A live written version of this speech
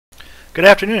Good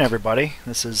afternoon, everybody.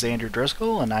 This is Andrew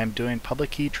Driscoll, and I'm doing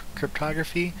public key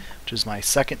cryptography, which is my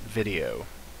second video.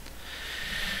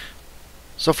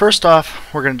 So first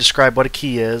off, we're going to describe what a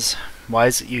key is, why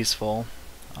is it useful,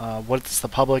 what's the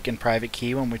public and private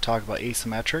key when we talk about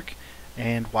asymmetric,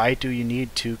 and why do you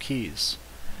need two keys.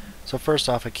 So first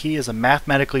off, a key is a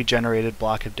mathematically generated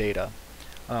block of data.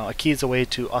 A key is a way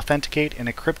to authenticate and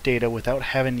encrypt data without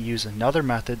having to use another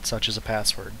method such as a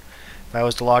password. If I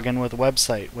was to log in with a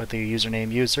website with the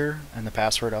username user and the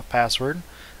password of password,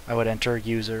 I would enter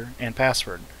user and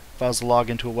password. If I was to log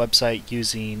into a website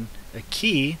using a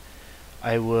key,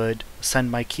 I would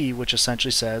send my key, which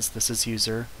essentially says this is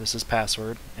user, this is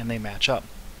password, and they match up.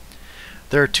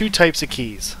 There are two types of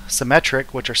keys: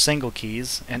 symmetric, which are single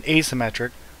keys, and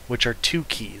asymmetric, which are two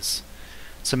keys.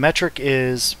 Symmetric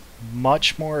is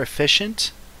much more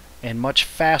efficient and much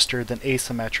faster than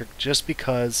asymmetric just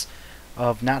because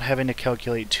of not having to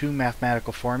calculate two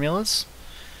mathematical formulas,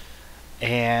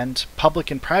 and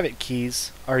public and private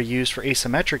keys are used for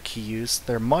asymmetric key use.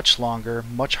 They're much longer,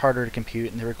 much harder to compute,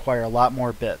 and they require a lot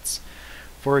more bits.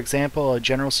 For example, a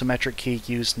general symmetric key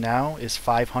used now is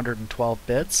 512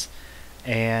 bits,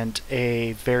 and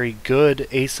a very good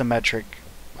asymmetric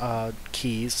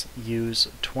keys use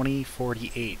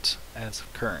 2048 as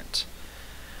current.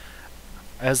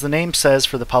 As the name says,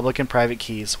 for the public and private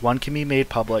keys, one can be made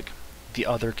public, the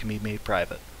other can be made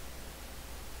private.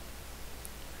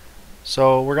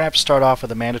 So we're going to have to start off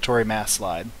with a mandatory math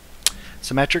slide.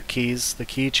 Symmetric keys: the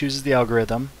key chooses the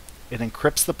algorithm, it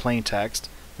encrypts the plain text.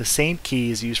 The same key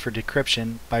is used for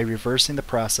decryption by reversing the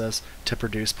process to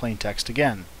produce plain text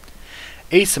again.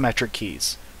 Asymmetric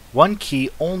keys: one key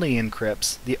only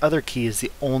encrypts, the other key is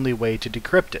the only way to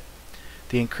decrypt it.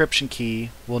 The encryption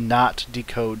key will not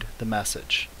decode the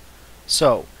message.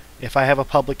 So, if I have a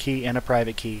public key and a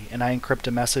private key, and I encrypt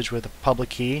a message with a public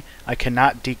key, I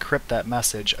cannot decrypt that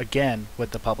message again with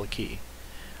the public key.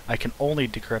 I can only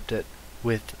decrypt it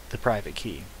with the private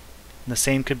key. And the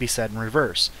same could be said in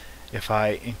reverse. If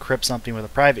I encrypt something with a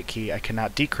private key, I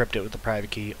cannot decrypt it with the private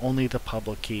key, only the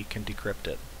public key can decrypt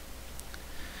it.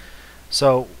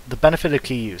 So, the benefit of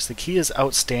key use: the key is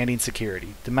outstanding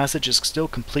security. The message is still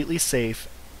completely safe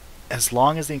as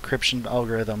long as the encryption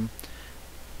algorithm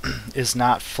is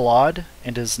not flawed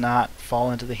and does not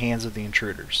fall into the hands of the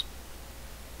intruders.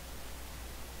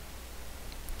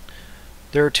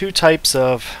 There are two types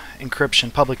of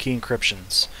encryption, public key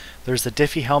encryptions. There's the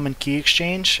Diffie-Hellman key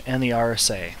exchange and the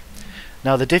RSA.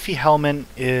 Now the Diffie-Hellman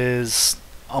is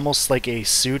almost like a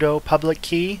pseudo public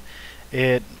key.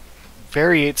 It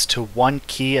varies to one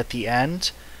key at the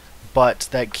end, but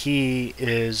that key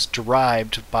is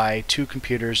derived by two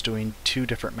computers doing two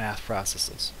different math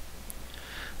processes.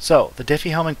 So, the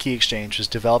Diffie-Hellman key exchange was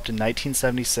developed in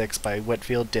 1976 by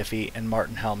Whitfield Diffie and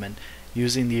Martin Hellman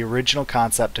using the original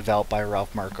concept developed by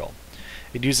Ralph Merkle.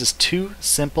 It uses two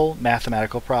simple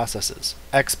mathematical processes: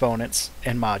 exponents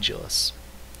and modulus.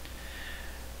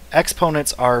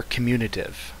 Exponents are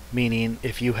commutative, meaning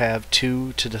if you have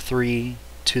 2 to the 3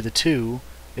 to the 2,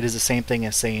 it is the same thing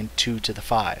as saying 2 to the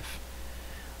 5.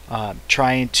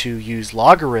 Trying to use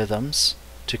logarithms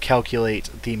to calculate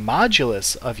the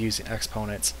modulus of using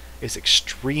exponents is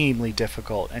extremely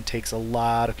difficult and takes a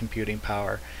lot of computing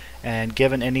power, and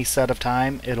given any set of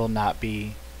time, it'll not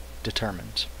be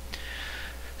determined.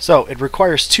 So it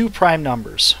requires two prime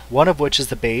numbers, one of which is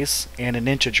the base and an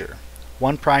integer.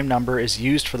 One prime number is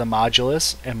used for the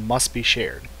modulus and must be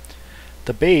shared.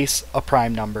 The base, a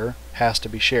prime number, has to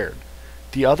be shared.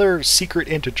 The other secret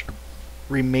integer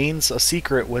remains a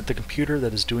secret with the computer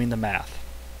that is doing the math.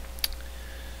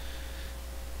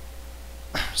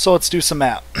 So let's do some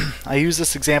math. I use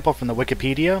this example from the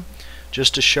Wikipedia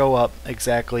just to show up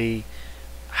exactly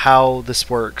how this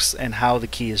works and how the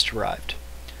key is derived.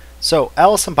 So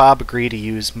Alice and Bob agree to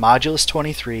use modulus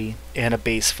 23 and a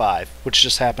base 5, which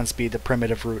just happens to be the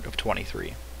primitive root of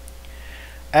 23.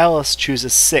 Alice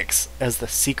chooses 6 as the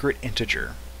secret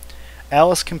integer.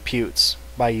 Alice computes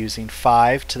by using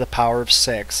 5 to the power of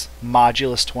 6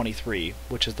 modulus 23,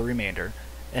 which is the remainder,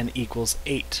 and equals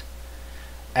 8.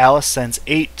 Alice sends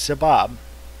 8 to Bob,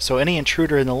 so any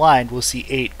intruder in the line will see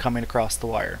 8 coming across the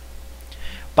wire.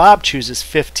 Bob chooses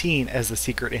 15 as the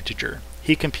secret integer.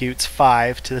 He computes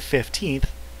 5 to the 15th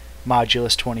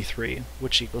modulus 23,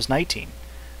 which equals 19.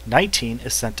 19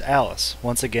 is sent to Alice.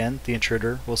 Once again, the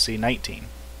intruder will see 19.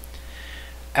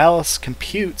 Alice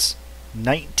computes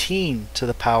 19 to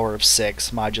the power of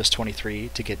 6 modulus 23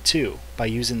 to get 2 by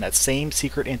using that same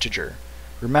secret integer.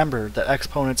 Remember that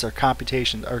exponents are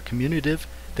computations are commutative.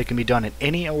 They can be done in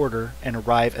any order and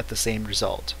arrive at the same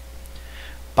result.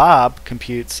 Bob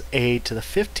computes a to the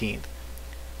 15th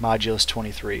modulus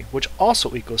 23, which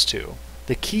also equals 2.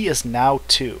 The key is now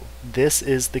 2. This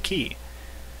is the key.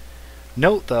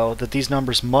 Note though that these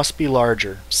numbers must be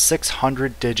larger,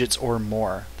 600 digits or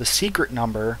more. The secret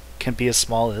number can be as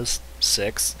small as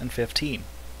 6 and 15.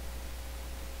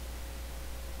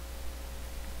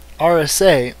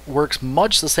 RSA works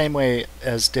much the same way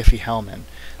as Diffie-Hellman.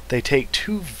 They take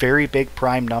two very big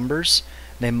prime numbers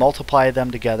and they multiply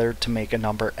them together to make a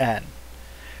number n.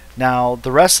 Now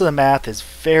the rest of the math is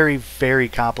very, very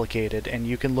complicated, and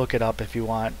you can look it up if you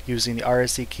want using the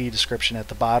RSA key description at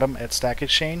the bottom at Stack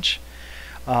Exchange.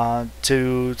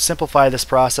 To simplify this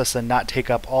process and not take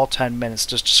up all 10 minutes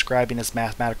just describing this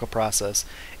mathematical process,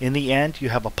 in the end you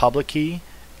have a public key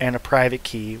and a private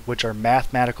key, which are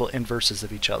mathematical inverses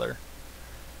of each other.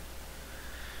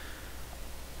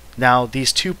 Now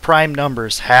these two prime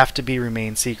numbers have to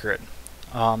remain secret.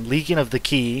 Leaking of the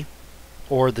key,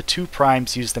 or the two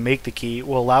primes used to make the key,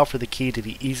 will allow for the key to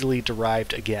be easily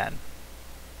derived again.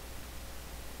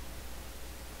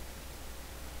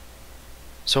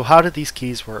 So how did these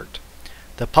keys work?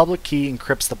 The public key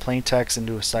encrypts the plain text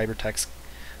into a ciphertext.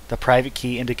 The private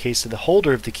key indicates to the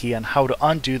holder of the key on how to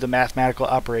undo the mathematical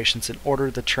operations in order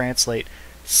to translate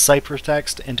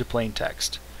ciphertext into plain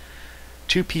text.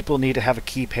 Two people need to have a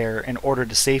key pair in order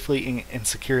to safely and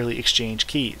securely exchange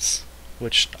keys,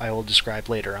 which I will describe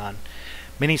later on.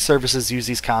 Many services use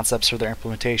these concepts for their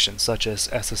implementation, such as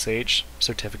SSH,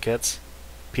 certificates,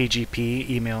 PGP,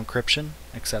 email encryption,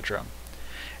 etc.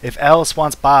 If Alice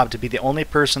wants Bob to be the only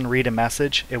person to read a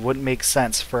message, it wouldn't make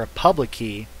sense for a public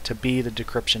key to be the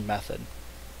decryption method.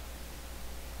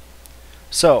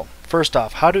 So, first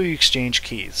off, how do you exchange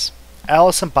keys?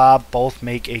 Alice and Bob both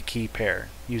make a key pair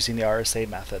using the RSA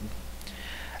method.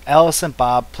 Alice and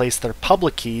Bob place their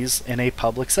public keys in a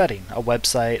public setting, a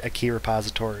website, a key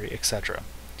repository, etc.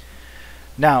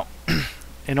 Now,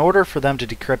 in order for them to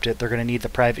decrypt it, they're going to need the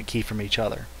private key from each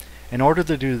other. In order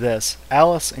to do this,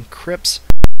 Alice encrypts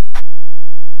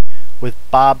with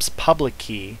Bob's public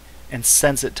key and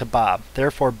sends it to Bob.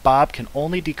 Therefore, Bob can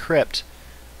only decrypt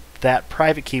that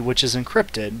private key, which is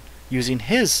encrypted, using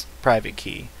his private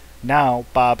key. Now,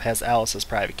 Bob has Alice's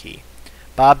private key.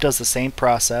 Bob does the same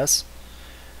process,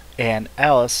 and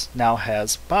Alice now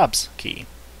has Bob's key.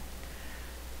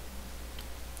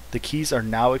 The keys are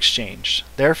now exchanged.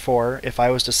 Therefore, if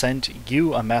I was to send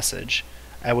you a message,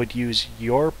 I would use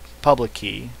your public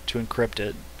key to encrypt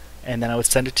it, and then I would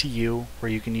send it to you,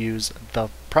 where you can use the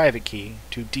private key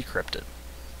to decrypt it.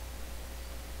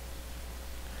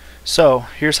 So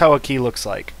here's how a key looks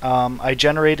like. I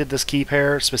generated this key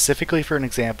pair specifically for an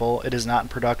example. It is not in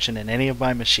production in any of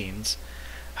my machines.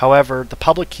 However, the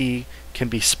public key can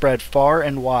be spread far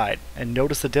and wide, and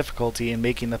notice the difficulty in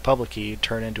making the public key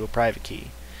turn into a private key.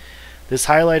 This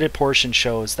highlighted portion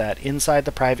shows that inside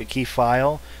the private key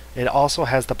file, it also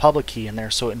has the public key in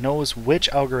there, so it knows which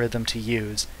algorithm to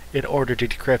use in order to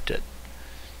decrypt it.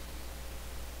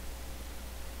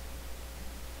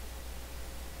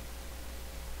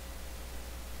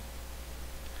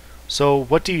 So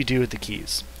what do you do with the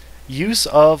keys? Use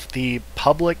of the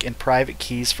public and private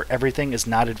keys for everything is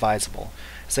not advisable.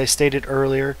 As I stated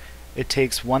earlier, it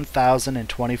takes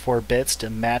 1024 bits to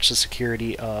match the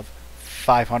security of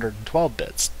 512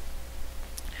 bits.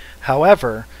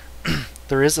 However,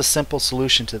 there is a simple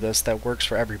solution to this that works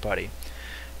for everybody.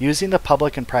 Using the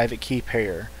public and private key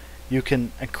pair, you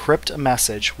can encrypt a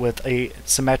message with a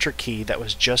symmetric key that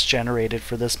was just generated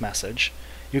for this message.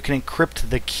 You can encrypt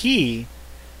the key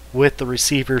with the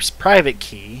receiver's private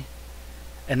key,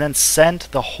 and then send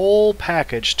the whole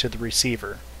package to the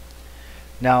receiver.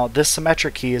 Now, this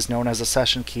symmetric key is known as a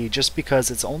session key just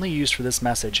because it's only used for this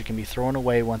message. It can be thrown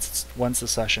away once the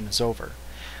session is over.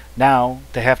 Now,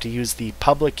 they have to use the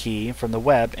public key from the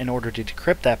web in order to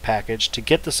decrypt that package to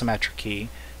get the symmetric key,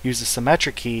 use the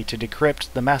symmetric key to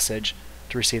decrypt the message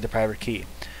to receive the private key.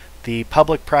 The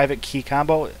public-private key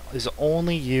combo is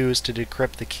only used to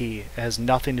decrypt the key. It has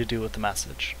nothing to do with the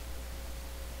message.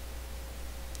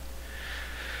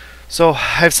 So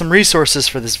I have some resources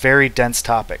for this very dense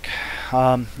topic.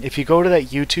 If you go to that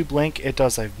YouTube link, it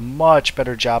does a much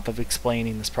better job of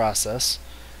explaining this process,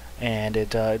 and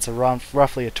it's around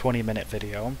roughly a 20-minute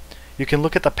video. You can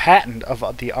look at the patent of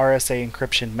the RSA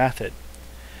encryption method.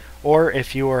 Or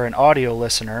if you are an audio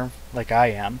listener, like I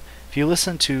am, if you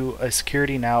listen to a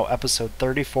Security Now episode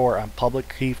 34 on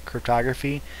public key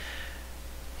cryptography,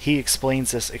 he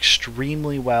explains this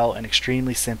extremely well and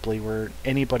extremely simply where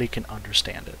anybody can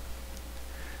understand it.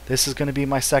 This is going to be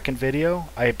my second video.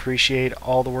 I appreciate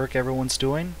all the work everyone's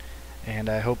doing, and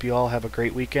I hope you all have a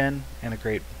great weekend and a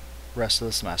great rest of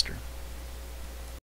the semester.